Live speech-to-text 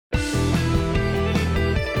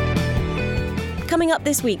Coming up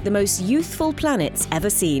this week, the most youthful planets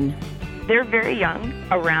ever seen. They're very young,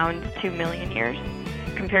 around 2 million years,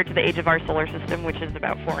 compared to the age of our solar system, which is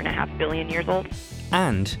about 4.5 billion years old.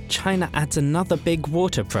 And China adds another big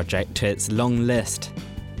water project to its long list.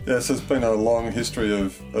 Yes, there's been a long history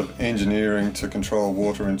of engineering to control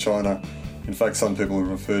water in China. In fact, some people have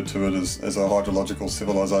referred to it as a hydrological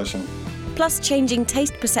civilization. Plus changing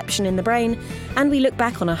taste perception in the brain, and we look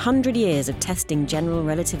back on 100 years of testing general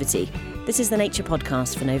relativity. This is the Nature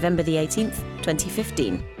Podcast for November the 18th,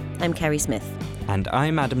 2015. I'm Kerry Smith. And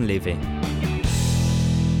I'm Adam Levy.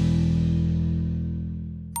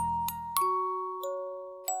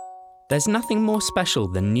 There's nothing more special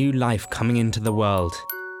than new life coming into the world.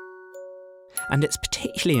 And it's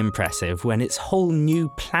particularly impressive when it's whole new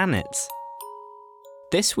planets.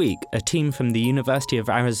 This week, a team from the University of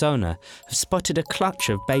Arizona have spotted a clutch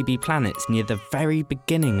of baby planets near the very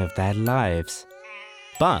beginning of their lives.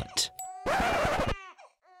 But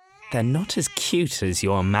they're not as cute as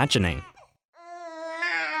you're imagining.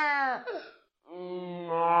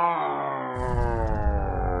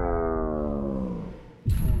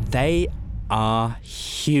 They are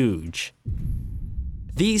huge.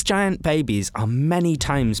 These giant babies are many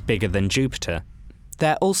times bigger than Jupiter.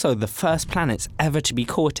 They're also the first planets ever to be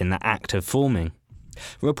caught in the act of forming.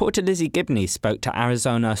 Reporter Lizzie Gibney spoke to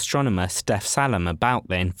Arizona astronomer Steph Salem about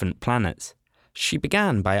the infant planets. She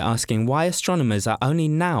began by asking why astronomers are only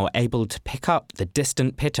now able to pick up the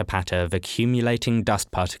distant pitter-patter of accumulating dust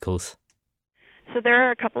particles. So there are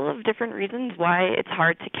a couple of different reasons why it's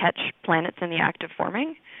hard to catch planets in the act of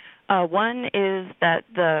forming. One is that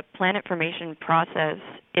the planet formation process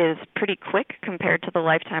is pretty quick compared to the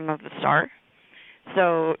lifetime of the star.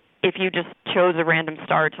 So if you just chose a random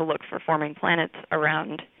star to look for forming planets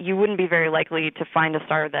around, you wouldn't be very likely to find a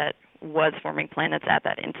star that was forming planets at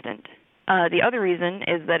that instant. The other reason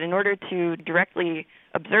is that in order to directly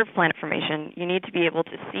observe planet formation, you need to be able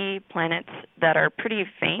to see planets that are pretty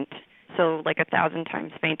faint, so like 1,000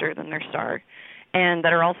 times fainter than their star, and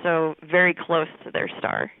that are also very close to their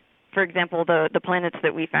star. For example, the planets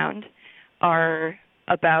that we found are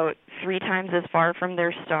about 3 times as far from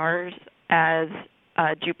their stars as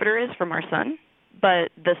Jupiter is from our sun,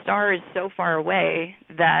 but the star is so far away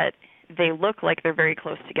that they look like they're very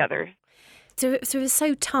close together. So it was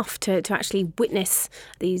so tough to actually witness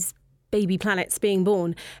these baby planets being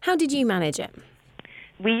born. How did you manage it?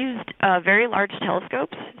 We used very large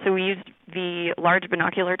telescopes. So we used the Large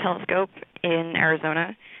Binocular Telescope in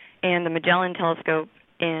Arizona and the Magellan Telescope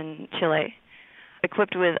in Chile,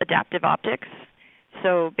 equipped with adaptive optics.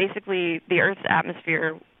 So basically, the Earth's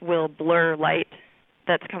atmosphere will blur light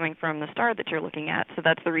that's coming from the star that you're looking at. So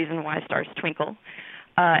that's the reason why stars twinkle.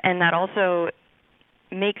 And that also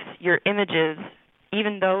makes your images,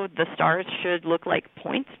 even though the stars should look like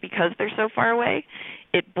points because they're so far away,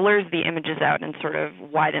 it blurs the images out and sort of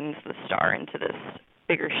widens the star into this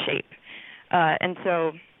bigger shape. And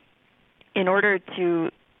so in order to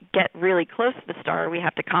get really close to the star, we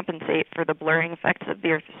have to compensate for the blurring effects of the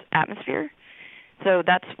Earth's atmosphere. So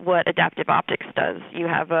that's what adaptive optics does. You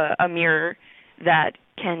have a mirror that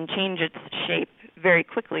can change its shape very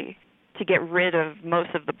quickly to get rid of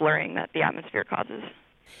most of the blurring that the atmosphere causes.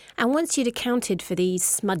 And once you'd accounted for these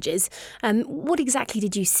smudges, what exactly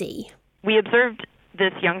did you see? We observed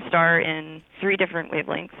this young star in 3 different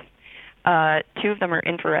wavelengths. 2 of them are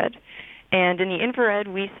infrared. And in the infrared,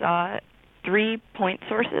 we saw 3 point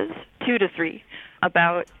sources, 2 to 3,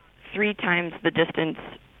 about 3 times the distance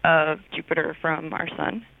of Jupiter from our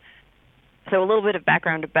sun. So a little bit of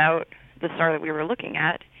background about the star that we were looking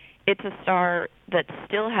at. It's a star that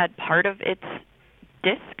still had part of its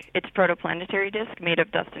disk, its protoplanetary disk, made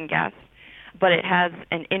of dust and gas, but it has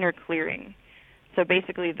an inner clearing. So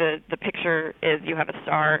basically the picture is you have a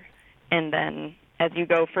star, and then as you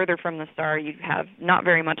go further from the star, you have not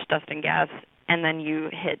very much dust and gas, and then you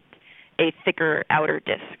hit a thicker outer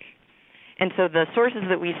disk. And so the sources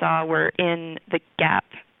that we saw were in the gap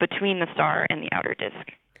between the star and the outer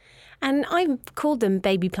disk. And I've called them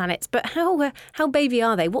baby planets, but how baby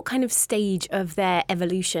are they? What kind of stage of their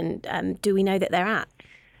evolution do we know that they're at?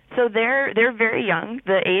 So they're very young.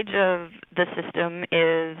 The age of the system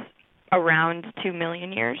is around 2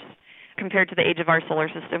 million years compared to the age of our solar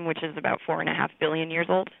system, which is about 4.5 billion years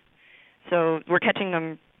old. So we're catching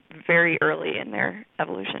them very early in their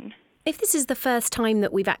evolution. If this is the first time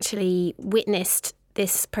that we've actually witnessed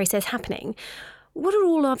this process happening, what are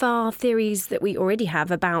all of our theories that we already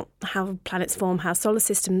have about how planets form, how solar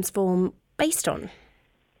systems form, based on?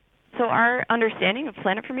 So our understanding of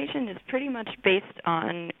planet formation is pretty much based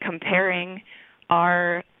on comparing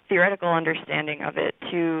our theoretical understanding of it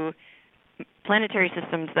to planetary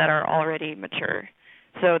systems that are already mature.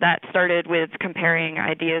 So that started with comparing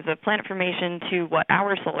ideas of planet formation to what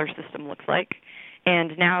our solar system looks like.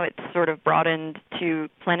 And now it's sort of broadened to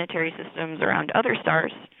planetary systems around other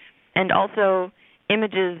stars and also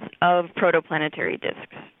images of protoplanetary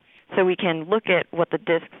disks. So we can look at what the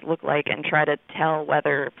disks look like and try to tell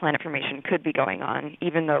whether planet formation could be going on,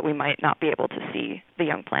 even though we might not be able to see the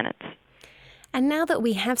young planets. And now that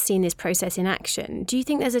we have seen this process in action, do you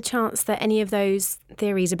think there's a chance that any of those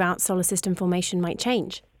theories about solar system formation might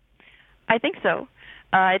change? I think so.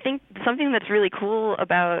 I think something that's really cool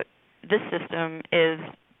about this system is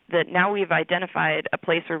that now we've identified a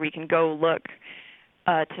place where we can go look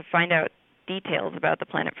to find out details about the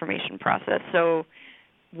planet formation process. So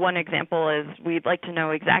one example is we'd like to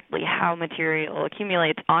know exactly how material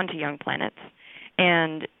accumulates onto young planets.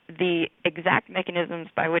 And the exact mechanisms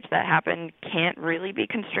by which that happened can't really be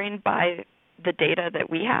constrained by the data that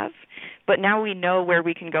we have. But now we know where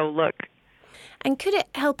we can go look. And could it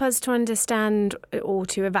help us to understand or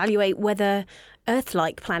to evaluate whether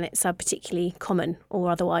Earth-like planets are particularly common or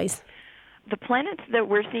otherwise? The planets that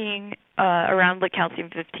we're seeing around like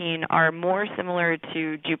calcium-15 are more similar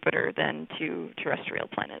to Jupiter than to terrestrial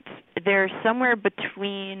planets. They're somewhere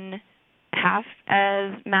between half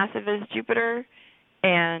as massive as Jupiter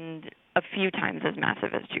and a few times as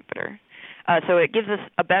massive as Jupiter. So it gives us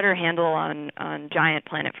a better handle on giant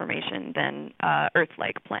planet formation than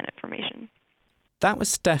Earth-like planet formation. That was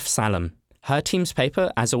Steph Salem. Her team's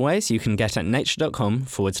paper, as always, you can get at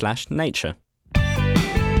nature.com/nature.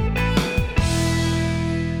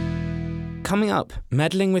 Coming up,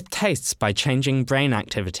 meddling with tastes by changing brain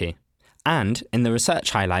activity. And, in the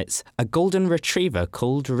research highlights, a golden retriever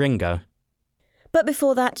called Ringo. But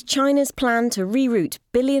before that, China's plan to reroute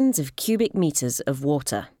billions of cubic metres of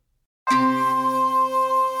water.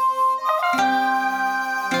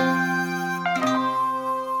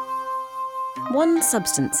 One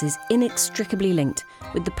substance is inextricably linked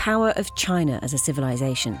with the power of China as a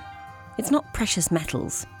civilization. It's not precious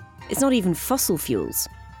metals. It's not even fossil fuels.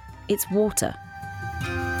 It's water.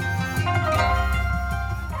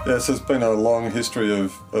 Yes, there's been a long history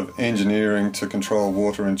of engineering to control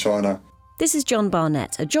water in China. This is John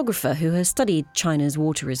Barnett, a geographer who has studied China's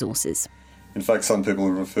water resources. In fact, some people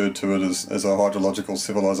have referred to it as a hydrological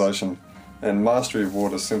civilization, and mastery of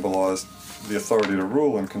water symbolised the authority to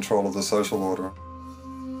rule and control of the social order.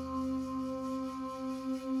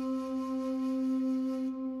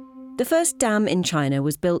 The first dam in China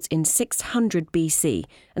was built in 600 BC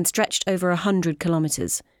and stretched over 100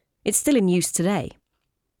 kilometres. It's still in use today.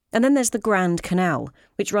 And then there's the Grand Canal,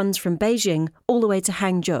 which runs from Beijing all the way to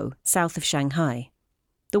Hangzhou, south of Shanghai.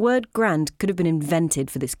 The word grand could have been invented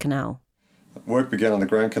for this canal. Work began on the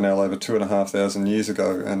Grand Canal over 2,500 years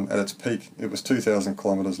ago, and at its peak it was 2,000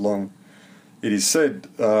 kilometres long. It is said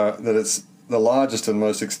that it's the largest and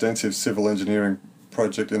most extensive civil engineering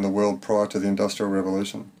project in the world prior to the Industrial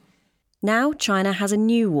Revolution. Now China has a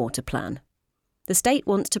new water plan. The state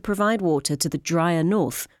wants to provide water to the drier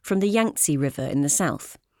north from the Yangtze River in the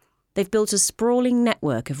south. They've built a sprawling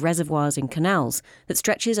network of reservoirs and canals that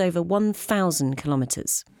stretches over 1,000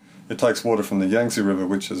 kilometres. It takes water from the Yangtze River,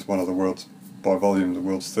 which is one of the world's, by volume, the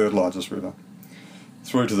world's third largest river,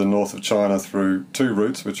 through to the north of China through two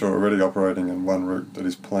routes which are already operating and one route that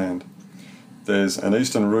is planned. There's an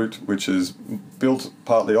eastern route which is built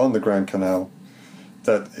partly on the Grand Canal,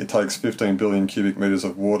 that it takes 15 billion cubic metres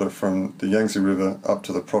of water from the Yangtze River up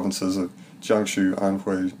to the provinces of Jiangsu,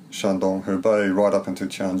 Anhui, Shandong, Hebei, right up into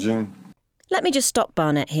Tianjin. Let me just stop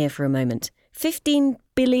Barnett here for a moment. 15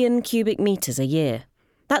 billion cubic metres a year.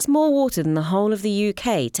 That's more water than the whole of the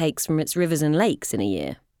UK takes from its rivers and lakes in a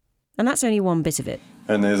year. And that's only one bit of it.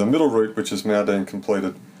 And there's a middle route which is now being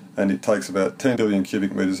completed, and it takes about 10 billion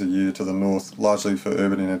cubic metres a year to the north, largely for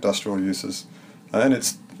urban and industrial uses. And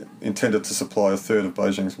it's intended to supply a third of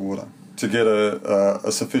Beijing's water. To get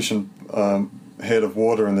a sufficient head of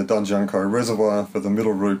water in the Danjiangkou reservoir for the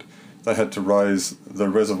middle route, they had to raise the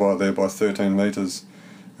reservoir there by 13 metres,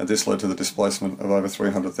 and this led to the displacement of over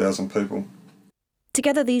 300,000 people.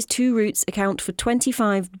 Together, these two routes account for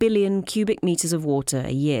 25 billion cubic metres of water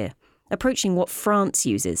a year, approaching what France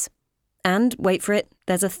uses. And, wait for it,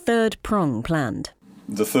 there's a third prong planned.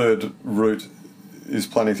 The third route is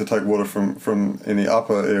planning to take water from in the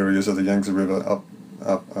upper areas of the Yangtze River up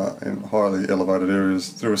in highly elevated areas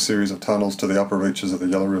through a series of tunnels to the upper reaches of the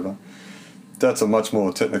Yellow River. That's a much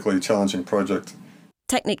more technically challenging project.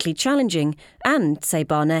 Technically challenging and, say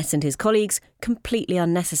Barnett and his colleagues, completely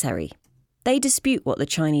unnecessary. They dispute what the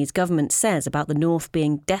Chinese government says about the north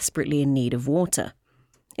being desperately in need of water.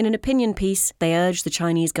 In an opinion piece, they urge the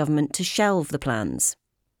Chinese government to shelve the plans.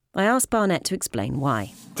 I asked Barnett to explain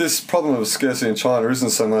why. This problem of scarcity in China isn't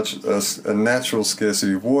so much a natural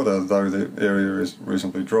scarcity of water, though the area is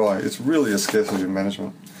reasonably dry. It's really a scarcity of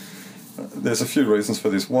management. There's a few reasons for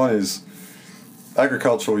this. One is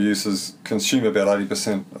agricultural uses consume about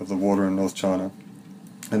 80% of the water in North China,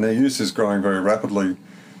 and their use is growing very rapidly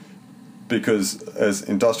because as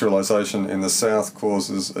industrialisation in the south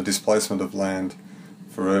causes a displacement of land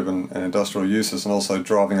for urban and industrial uses and also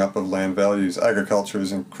driving up of land values, agriculture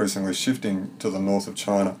is increasingly shifting to the north of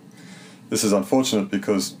China. This is unfortunate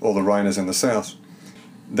because all the rain is in the south.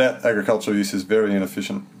 That agricultural use is very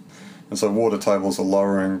inefficient, and so water tables are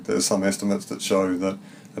lowering. There's some estimates that show that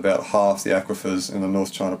about half the aquifers in the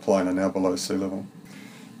North China plain are now below sea level.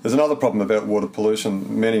 There's another problem about water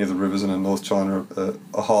pollution. Many of the rivers in North China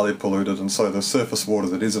are highly polluted, and so the surface water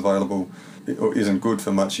that is available isn't good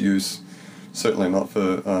for much use. Certainly not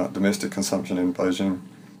for domestic consumption in Beijing.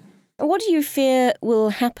 What do you fear will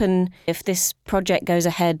happen if this project goes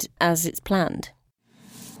ahead as it's planned?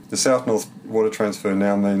 The south-north water transfer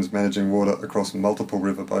now means managing water across multiple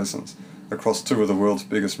river basins, across two of the world's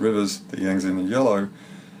biggest rivers, the Yangtze and the Yellow,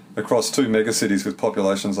 across two megacities with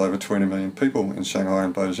populations over 20 million people in Shanghai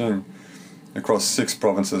and Beijing, across 6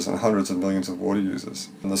 provinces and hundreds of millions of water users.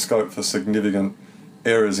 And the scope for significant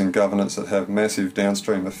errors in governance that have massive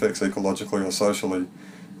downstream effects ecologically or socially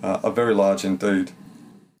are very large indeed.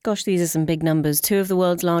 Gosh, these are some big numbers. 2 of the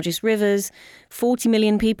world's largest rivers, 40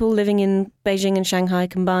 million people living in Beijing and Shanghai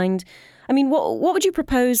combined. I mean, what would you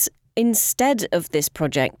propose instead of this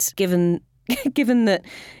project, given that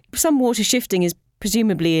some water shifting is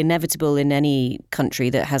presumably inevitable in any country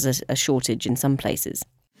that has a shortage in some places?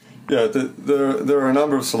 Yeah, there are a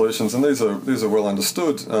number of solutions, and these are well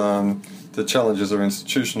understood. The challenges are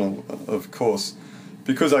institutional, of course.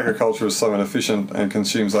 Because agriculture is so inefficient and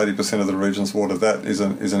consumes 80% of the region's water, that is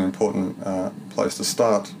an important place to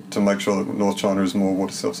start to make sure that North China is more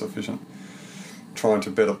water self-sufficient. Trying to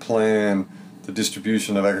better plan the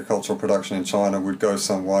distribution of agricultural production in China would go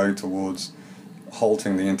some way towards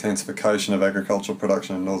halting the intensification of agricultural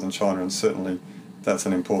production in northern China, and certainly that's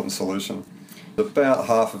an important solution. About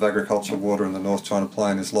half of agricultural water in the North China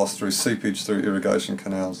plain is lost through seepage through irrigation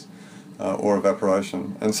canals or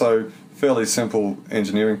evaporation. And so fairly simple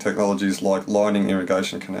engineering technologies like lining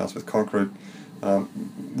irrigation canals with concrete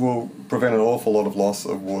will prevent an awful lot of loss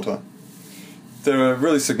of water. There are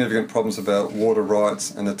really significant problems about water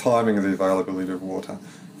rights and the timing of the availability of water.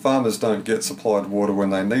 Farmers don't get supplied water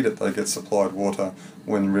when they need it, they get supplied water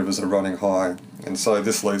when rivers are running high. And so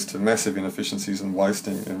this leads to massive inefficiencies and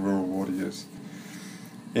wasting in rural water use.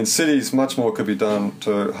 In cities, much more could be done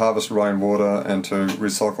to harvest rainwater and to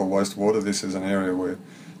recycle wastewater. This is an area where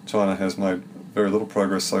China has made very little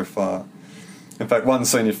progress so far. In fact, one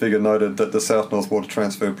senior figure noted that the South-North Water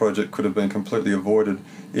Transfer project could have been completely avoided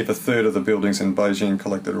if a third of the buildings in Beijing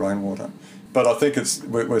collected rainwater. But I think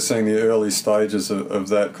we're seeing the early stages of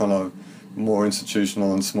that kind of more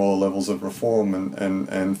institutional and smaller levels of reform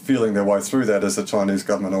and feeling their way through that, as the Chinese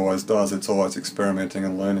government always does. It's always experimenting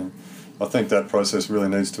and learning. I think that process really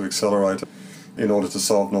needs to accelerate in order to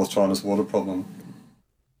solve North China's water problem.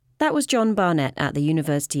 That was John Barnett at the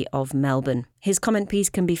University of Melbourne. His comment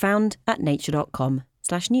piece can be found at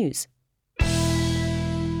nature.com/news.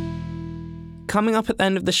 Coming up at the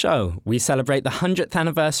end of the show, we celebrate the 100th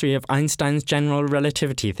anniversary of Einstein's general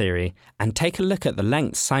relativity theory and take a look at the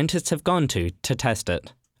lengths scientists have gone to test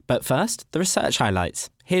it. But first, the research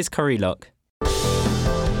highlights. Here's Corey Locke.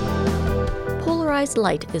 Polarized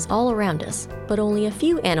light is all around us, but only a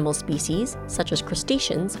few animal species, such as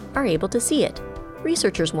crustaceans, are able to see it.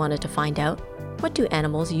 Researchers wanted to find out, what do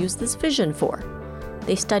animals use this vision for?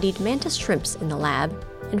 They studied mantis shrimps in the lab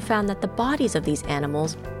and found that the bodies of these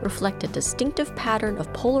animals reflect a distinctive pattern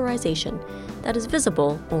of polarization that is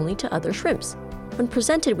visible only to other shrimps. When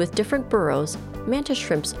presented with different burrows, mantis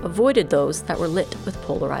shrimps avoided those that were lit with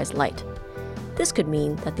polarized light. This could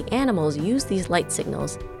mean that the animals use these light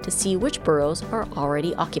signals to see which burrows are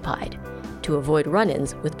already occupied, to avoid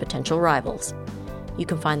run-ins with potential rivals. You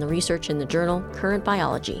can find the research in the journal Current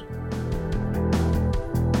Biology.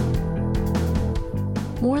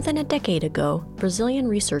 More than a decade ago, Brazilian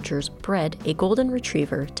researchers bred a golden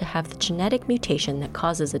retriever to have the genetic mutation that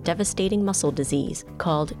causes a devastating muscle disease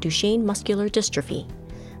called Duchenne muscular dystrophy.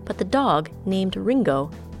 But the dog, named Ringo,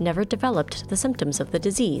 never developed the symptoms of the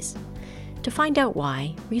disease. To find out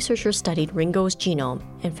why, researchers studied Ringo's genome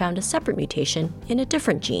and found a separate mutation in a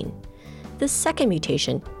different gene. This second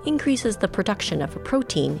mutation increases the production of a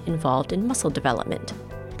protein involved in muscle development.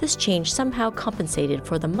 This change somehow compensated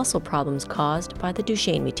for the muscle problems caused by the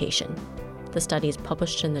Duchenne mutation. The study is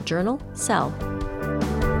published in the journal Cell.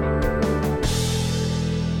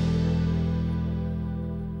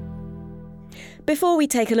 Before we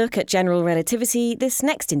take a look at general relativity, this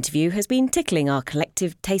next interview has been tickling our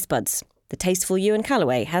collective taste buds. The tasteful Ewan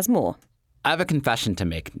Calloway has more. I have a confession to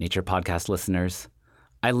make, Nature Podcast listeners.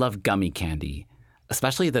 I love gummy candy,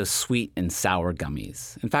 especially those sweet and sour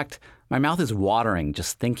gummies. In fact, my mouth is watering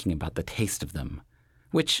just thinking about the taste of them,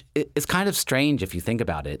 which is kind of strange if you think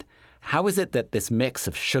about it. How is it that this mix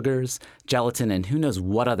of sugars, gelatin, and who knows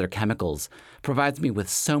what other chemicals provides me with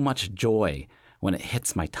so much joy when it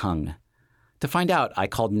hits my tongue? To find out, I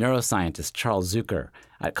called neuroscientist Charles Zucker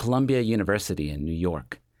at Columbia University in New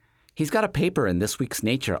York. He's got a paper in this week's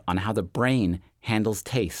Nature on how the brain handles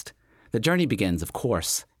taste. The journey begins, of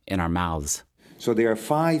course, in our mouths. So there are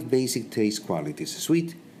 5 basic taste qualities: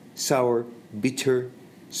 sweet, sour, bitter,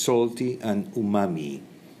 salty, and umami.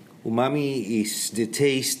 Umami is the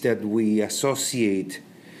taste that we associate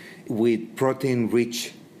with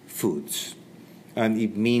protein-rich foods, and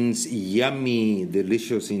it means yummy,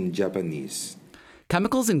 delicious in Japanese.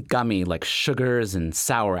 Chemicals in gummy, like sugars and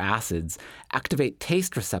sour acids, activate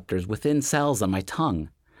taste receptors within cells on my tongue.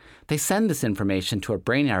 They send this information to a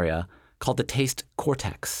brain area called the taste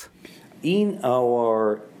cortex. In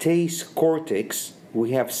our taste cortex,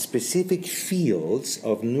 we have specific fields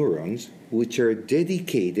of neurons which are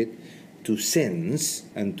dedicated to sense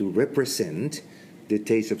and to represent the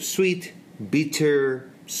taste of sweet, bitter,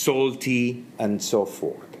 salty, and so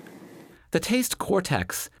forth. The taste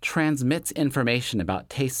cortex transmits information about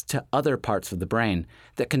taste to other parts of the brain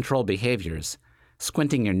that control behaviors.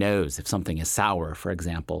 Squinting your nose if something is sour, for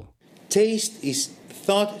example. Taste is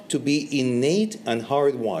thought to be innate and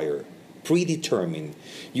hardwired, predetermined.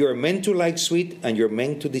 You're meant to like sweet and you're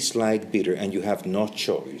meant to dislike bitter, and you have no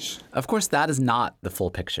choice. Of course, that is not the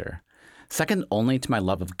full picture. Second only to my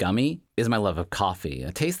love of gummy is my love of coffee,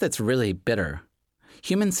 a taste that's really bitter.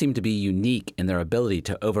 Humans seem to be unique in their ability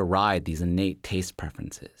to override these innate taste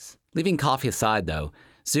preferences. Leaving coffee aside, though,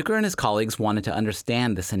 Zucker and his colleagues wanted to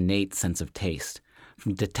understand this innate sense of taste,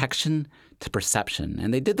 from detection to perception,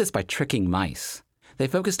 and they did this by tricking mice. They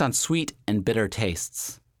focused on sweet and bitter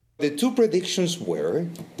tastes. The 2 predictions were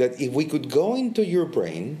that if we could go into your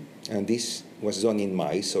brain, and this was done in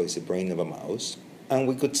mice, so it's the brain of a mouse, and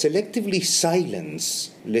we could selectively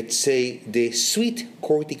silence, let's say, the sweet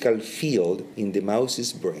cortical field in the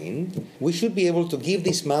mouse's brain, we should be able to give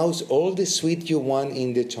this mouse all the sweet you want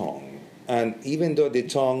in the tongue. And even though the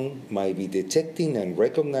tongue might be detecting and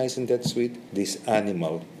recognizing that sweet, this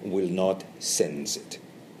animal will not sense it.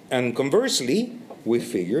 And conversely, we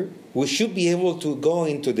figure we should be able to go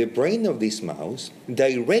into the brain of this mouse,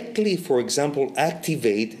 directly, for example,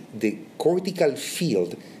 activate the cortical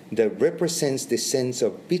field that represents the sense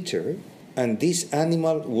of bitter, and this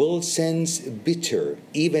animal will sense bitter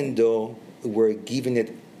even though we're giving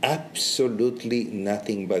it absolutely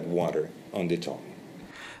nothing but water on the tongue.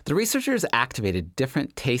 The researchers activated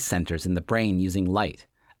different taste centers in the brain using light,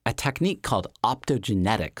 a technique called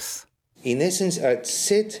optogenetics. In essence, a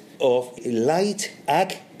set of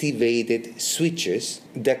light-activated switches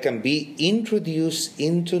that can be introduced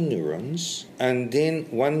into neurons, and then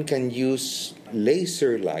one can use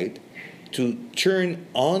laser light to turn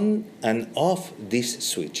on and off these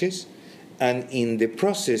switches, and in the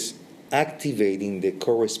process, activating the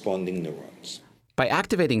corresponding neurons. By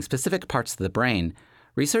activating specific parts of the brain,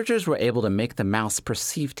 researchers were able to make the mouse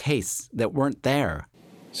perceive tastes that weren't there.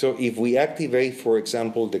 So if we activate, for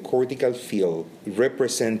example, the cortical field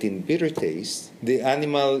representing bitter taste, the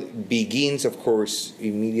animal begins, of course,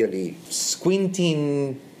 immediately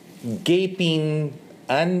squinting, gaping,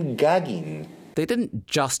 and gagging. They didn't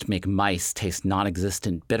just make mice taste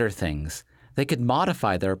non-existent bitter things. They could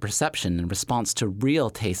modify their perception in response to real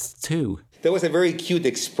tastes, too. That was a very cute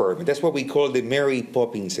experiment. That's what we call the Mary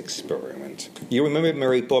Poppins experiment. You remember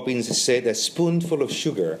Mary Poppins said a spoonful of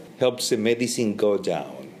sugar helps the medicine go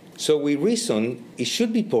down. So we reasoned it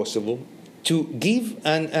should be possible to give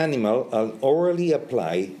an animal an orally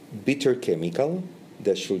applied bitter chemical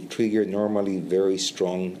that should trigger normally very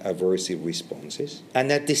strong aversive responses,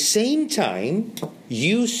 and at the same time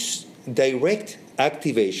use direct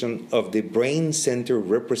activation of the brain center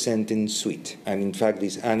representing sweet. And in fact,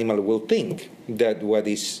 this animal will think that what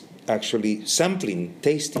is actually sampling,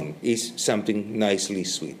 tasting, is something nicely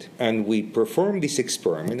sweet. And we performed this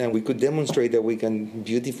experiment, and we could demonstrate that we can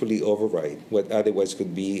beautifully override what otherwise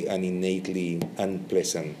could be an innately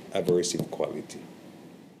unpleasant, aversive quality.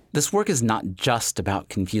 This work is not just about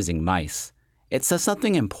confusing mice. It says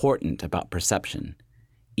something important about perception.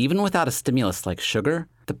 Even without a stimulus like sugar,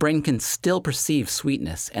 the brain can still perceive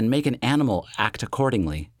sweetness and make an animal act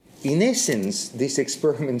accordingly. In essence, these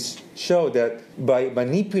experiments show that by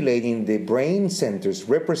manipulating the brain centers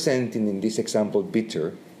representing, in this example,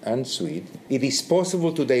 bitter, and sweet, it is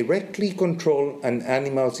possible to directly control an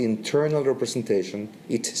animal's internal representation,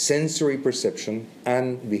 its sensory perception,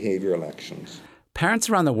 and behavioral actions. Parents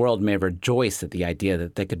around the world may rejoice at the idea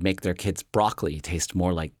that they could make their kids' broccoli taste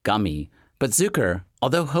more like gummy, but Zucker,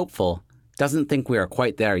 although hopeful, doesn't think we are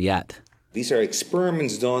quite there yet. These are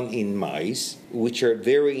experiments done in mice, which are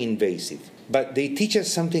very invasive, but they teach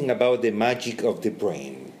us something about the magic of the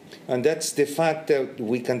brain. And that's the fact that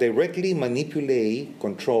we can directly manipulate,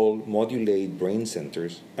 control, modulate brain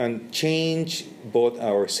centers and change both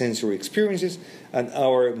our sensory experiences and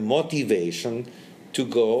our motivation to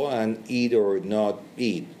go and eat or not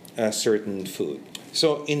eat a certain food.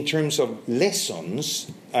 So in terms of lessons,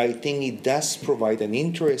 I think it does provide an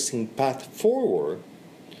interesting path forward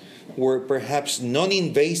where perhaps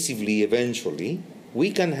non-invasively eventually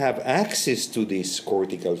we can have access to these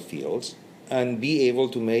cortical fields and be able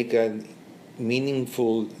to make a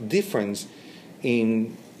meaningful difference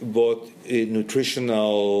in both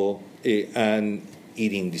nutritional and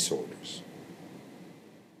eating disorders.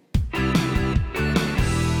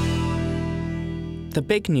 The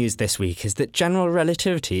big news this week is that general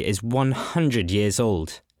relativity is 100 years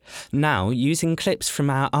old. Now, using clips from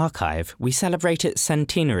our archive, we celebrate its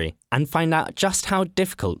centenary and find out just how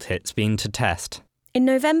difficult it's been to test. In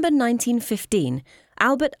November 1915,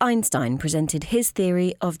 Albert Einstein presented his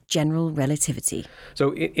theory of general relativity.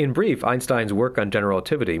 So, in brief, Einstein's work on general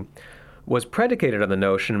relativity was predicated on the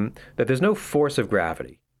notion that there's no force of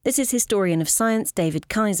gravity. This is historian of science David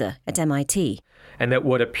Kaiser at MIT. And that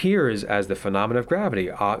what appears as the phenomenon of gravity,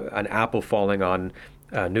 an apple falling on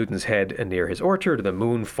Newton's head near his orchard, or the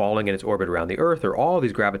moon falling in its orbit around the Earth, or all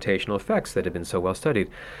these gravitational effects that have been so well studied.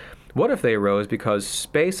 What if they arose because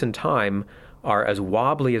space and time are as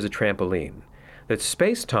wobbly as a trampoline? That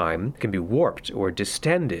space-time can be warped or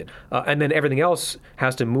distended, and then everything else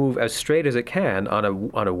has to move as straight as it can on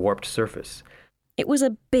a warped surface. It was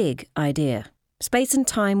a big idea. Space and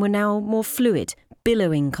time were now more fluid,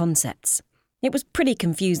 billowing concepts. It was pretty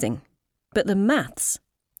confusing. But the maths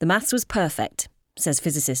was perfect, says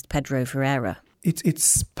physicist Pedro Ferreira.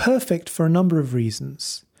 It's perfect for a number of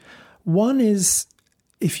reasons. One is,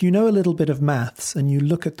 if you know a little bit of maths and you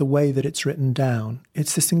look at the way that it's written down,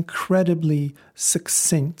 it's this incredibly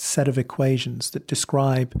succinct set of equations that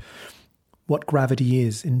describe what gravity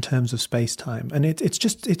is in terms of space-time. And it's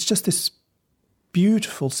just this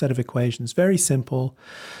beautiful set of equations, very simple,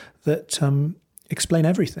 that explain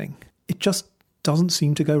everything. It just doesn't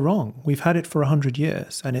seem to go wrong. We've had it for 100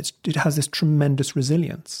 years, and it has this tremendous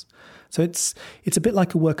resilience. So it's a bit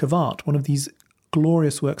like a work of art, one of these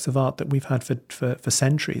glorious works of art that we've had for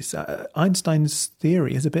centuries. Einstein's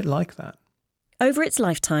theory is a bit like that. Over its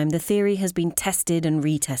lifetime, the theory has been tested and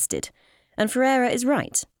retested. And Ferreira is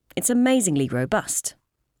right. It's amazingly robust.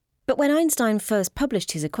 But when Einstein first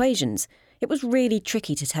published his equations, it was really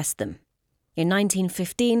tricky to test them. In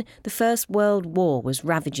 1915, the First World War was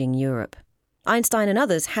ravaging Europe. Einstein and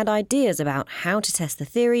others had ideas about how to test the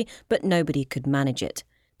theory, but nobody could manage it,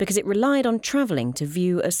 because it relied on travelling to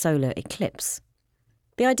view a solar eclipse.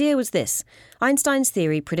 The idea was this. Einstein's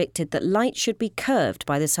theory predicted that light should be curved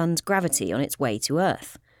by the sun's gravity on its way to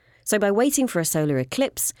Earth. So by waiting for a solar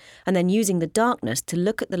eclipse, and then using the darkness to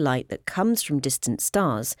look at the light that comes from distant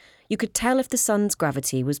stars, you could tell if the sun's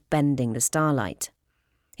gravity was bending the starlight.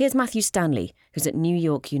 Here's Matthew Stanley, who's at New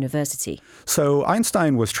York University. So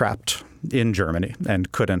Einstein was trapped in Germany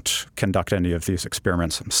and couldn't conduct any of these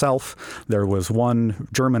experiments himself. There was one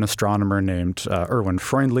German astronomer named Erwin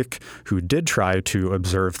Freundlich who did try to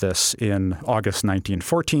observe this in August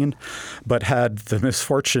 1914, but had the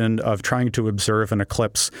misfortune of trying to observe an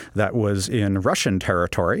eclipse that was in Russian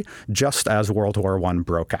territory just as World War I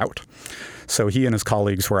broke out. So he and his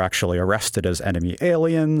colleagues were actually arrested as enemy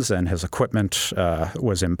aliens, and his equipment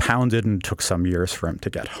was impounded and took some years for him to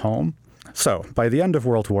get home. So by the end of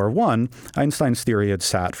World War I, Einstein's theory had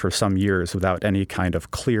sat for some years without any kind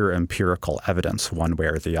of clear empirical evidence one way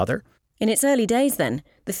or the other. In its early days then,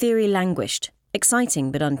 the theory languished,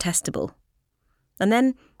 exciting but untestable. And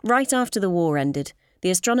then, right after the war ended,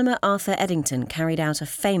 the astronomer Arthur Eddington carried out a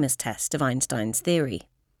famous test of Einstein's theory.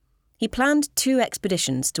 He planned 2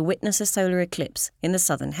 expeditions to witness a solar eclipse in the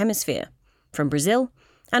southern hemisphere, from Brazil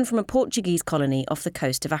and from a Portuguese colony off the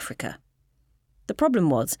coast of Africa. The problem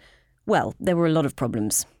was, well, there were a lot of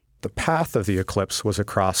problems. The path of the eclipse was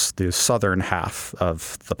across the southern half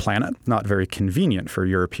of the planet, not very convenient for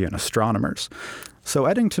European astronomers. So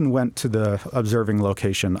Eddington went to the observing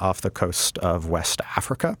location off the coast of West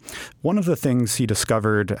Africa. One of the things he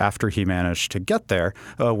discovered after he managed to get there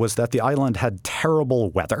was that the island had terrible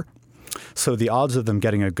weather. So the odds of them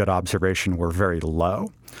getting a good observation were very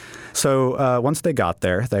low. So once they got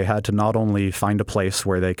there, they had to not only find a place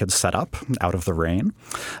where they could set up out of the rain,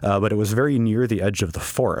 but it was very near the edge of the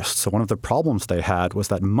forest. So one of the problems they had was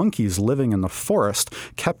that monkeys living in the forest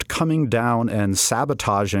kept coming down and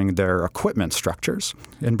sabotaging their equipment structures.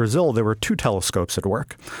 In Brazil, there were 2 telescopes at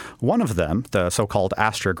work. One of them, the so-called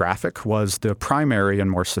astrographic, was the primary and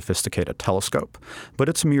more sophisticated telescope, but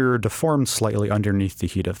its mirror deformed slightly underneath the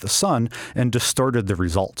heat of the sun and distorted the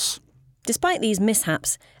results. Despite these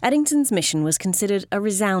mishaps, Eddington's mission was considered a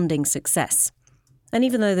resounding success. And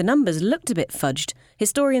even though the numbers looked a bit fudged,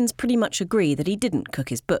 historians pretty much agree that he didn't cook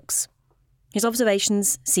his books. His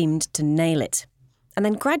observations seemed to nail it. And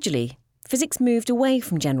then gradually, physics moved away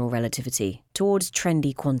from general relativity towards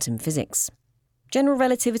trendy quantum physics. General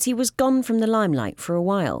relativity was gone from the limelight for a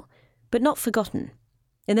while, but not forgotten.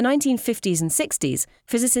 In the 1950s and 60s,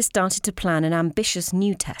 physicists started to plan an ambitious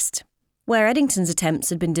new test. Where Eddington's attempts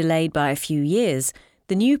had been delayed by a few years,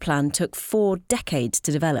 the new plan took 4 decades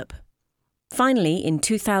to develop. Finally, in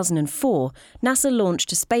 2004, NASA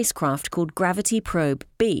launched a spacecraft called Gravity Probe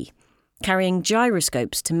B, carrying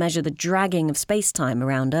gyroscopes to measure the dragging of space-time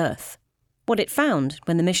around Earth. What it found,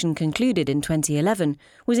 when the mission concluded in 2011,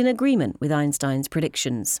 was in agreement with Einstein's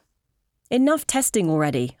predictions. Enough testing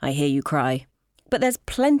already, I hear you cry. But there's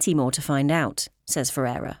plenty more to find out, says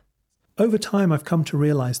Ferreira. Over time, I've come to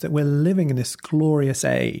realize that we're living in this glorious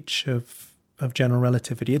age of general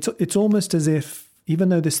relativity. It's almost as if, even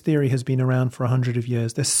though this theory has been around for 100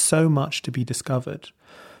 years, there's so much to be discovered,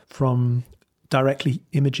 from directly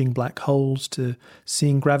imaging black holes to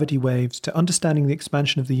seeing gravity waves to understanding the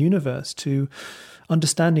expansion of the universe to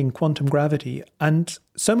understanding quantum gravity. And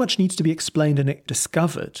so much needs to be explained and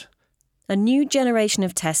discovered. A new generation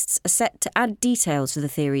of tests are set to add details to the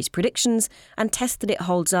theory's predictions and test that it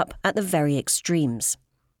holds up at the very extremes.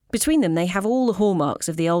 Between them, they have all the hallmarks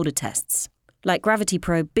of the older tests. Like Gravity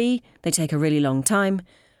Probe B, they take a really long time,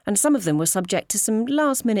 and some of them were subject to some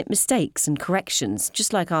last-minute mistakes and corrections,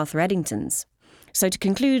 just like Arthur Eddington's. So to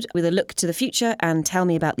conclude with a look to the future and tell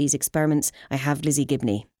me about these experiments, I have Lizzie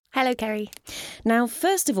Gibney. Hello, Kerry. Now,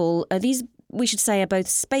 first of all, these, we should say, are both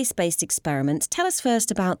space-based experiments. Tell us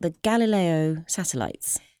first about the Galileo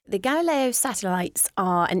satellites. The Galileo satellites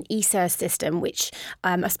are an ESA system which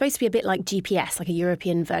are supposed to be a bit like GPS, like a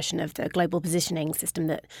European version of the global positioning system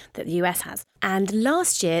that the US has. And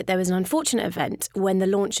last year, there was an unfortunate event when the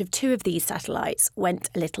launch of 2 of these satellites went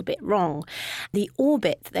a little bit wrong. The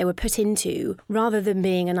orbit that they were put into, rather than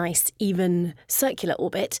being a nice, even circular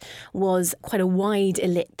orbit, was quite a wide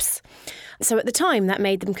ellipse. So at the time, that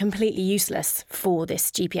made them completely useless for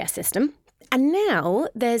this GPS system. And now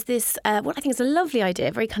there's this, what I think is a lovely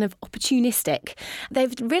idea, very kind of opportunistic.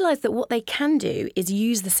 They've realised that what they can do is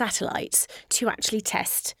use the satellites to actually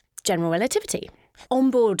test general relativity.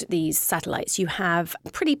 On board these satellites, you have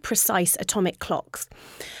pretty precise atomic clocks.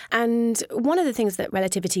 And one of the things that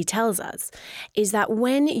relativity tells us is that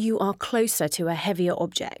when you are closer to a heavier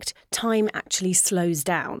object, time actually slows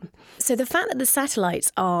down. So the fact that the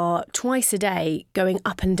satellites are twice a day going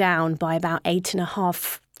up and down by about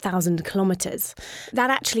 8,500 kilometres. That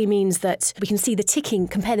actually means that we can see the ticking,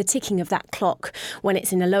 compare the ticking of that clock when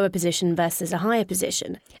it's in a lower position versus a higher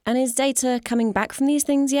position. And is data coming back from these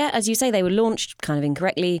things yet? As you say, they were launched kind of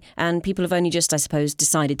incorrectly, and people have only just, I suppose,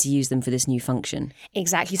 decided to use them for this new function.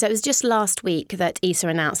 Exactly. So it was just last week that ESA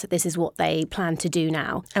announced that this is what they plan to do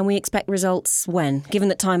now. And we expect results when? Given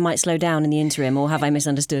that time might slow down in the interim, or have I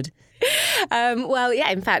misunderstood? Well, yeah,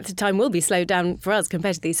 in fact, time will be slowed down for us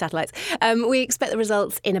compared to these satellites. We expect the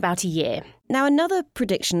results in about a year. Now, another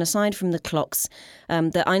prediction, aside from the clocks,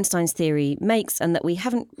 that Einstein's theory makes and that we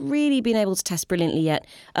haven't really been able to test brilliantly yet,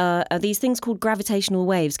 are these things called gravitational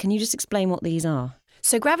waves. Can you just explain what these are?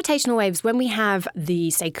 So gravitational waves, when we have the,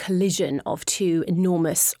 say, collision of 2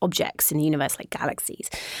 enormous objects in the universe, like galaxies,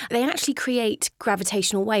 they actually create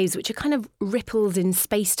gravitational waves, which are kind of ripples in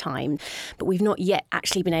space-time, but we've not yet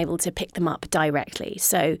actually been able to pick them up directly.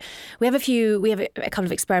 So we have a couple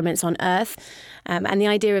of experiments on Earth, and the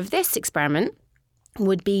idea of this experiment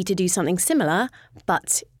would be to do something similar,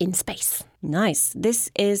 but in space. Nice. This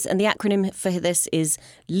is, and the acronym for this is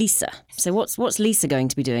LISA. So what's LISA going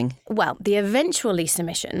to be doing? Well, the eventual LISA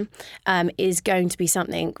mission is going to be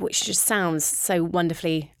something which just sounds so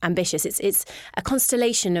wonderfully ambitious. It's a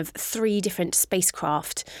constellation of 3 different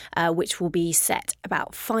spacecraft, which will be set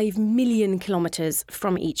about 5 million kilometres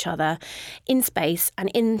from each other in space. And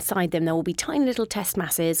inside them, there will be tiny little test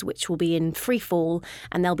masses, which will be in free fall,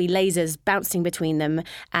 and there'll be lasers bouncing between them.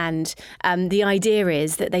 And the idea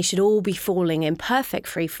is that they should all be falling in perfect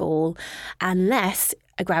free fall unless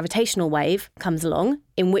a gravitational wave comes along,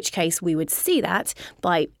 in which case we would see that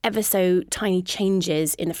by ever so tiny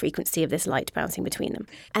changes in the frequency of this light bouncing between them.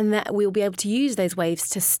 And that we'll be able to use those waves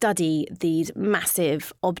to study these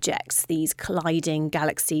massive objects, these colliding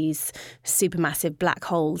galaxies, supermassive black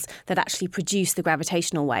holes that actually produce the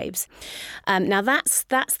gravitational waves. Now that's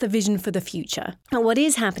the vision for the future. And what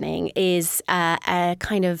is happening is a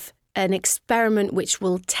kind of an experiment which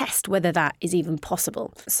will test whether that is even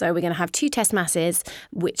possible. So we're going to have two test masses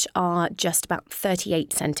which are just about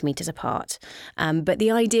 38 centimetres apart. But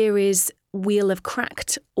the idea is we'll have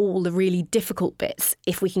cracked all the really difficult bits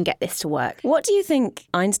if we can get this to work. What do you think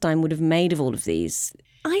Einstein would have made of all of these?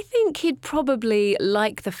 I think he'd probably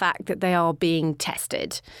like the fact that they are being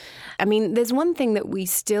tested. I mean, there's one thing that we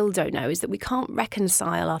still don't know is that we can't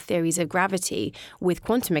reconcile our theories of gravity with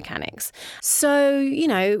quantum mechanics. So,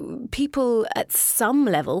 people at some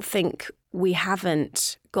level think we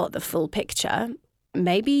haven't got the full picture.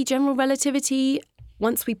 Maybe general relativity,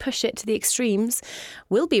 once we push it to the extremes,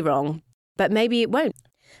 will be wrong, but maybe it won't.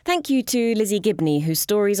 Thank you to Lizzie Gibney, whose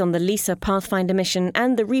stories on the LISA Pathfinder mission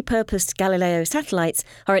and the repurposed Galileo satellites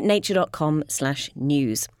are at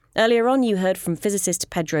nature.com/news. Earlier on, you heard from physicist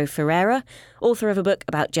Pedro Ferreira, author of a book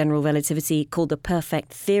about general relativity called The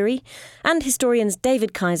Perfect Theory, and historians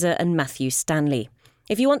David Kaiser and Matthew Stanley.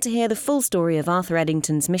 If you want to hear the full story of Arthur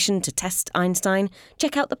Eddington's mission to test Einstein,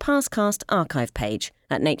 check out the Pastcast archive page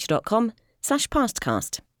at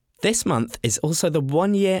nature.com/pastcast. This month is also the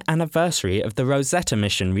 1-year anniversary of the Rosetta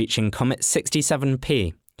mission reaching Comet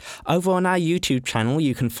 67P. Over on our YouTube channel,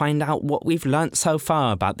 you can find out what we've learnt so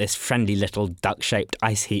far about this friendly little duck-shaped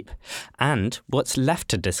ice heap and what's left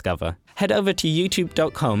to discover. Head over to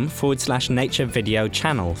youtube.com/nature video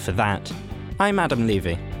channel for that. I'm Adam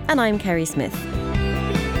Levy. And I'm Kerry Smith.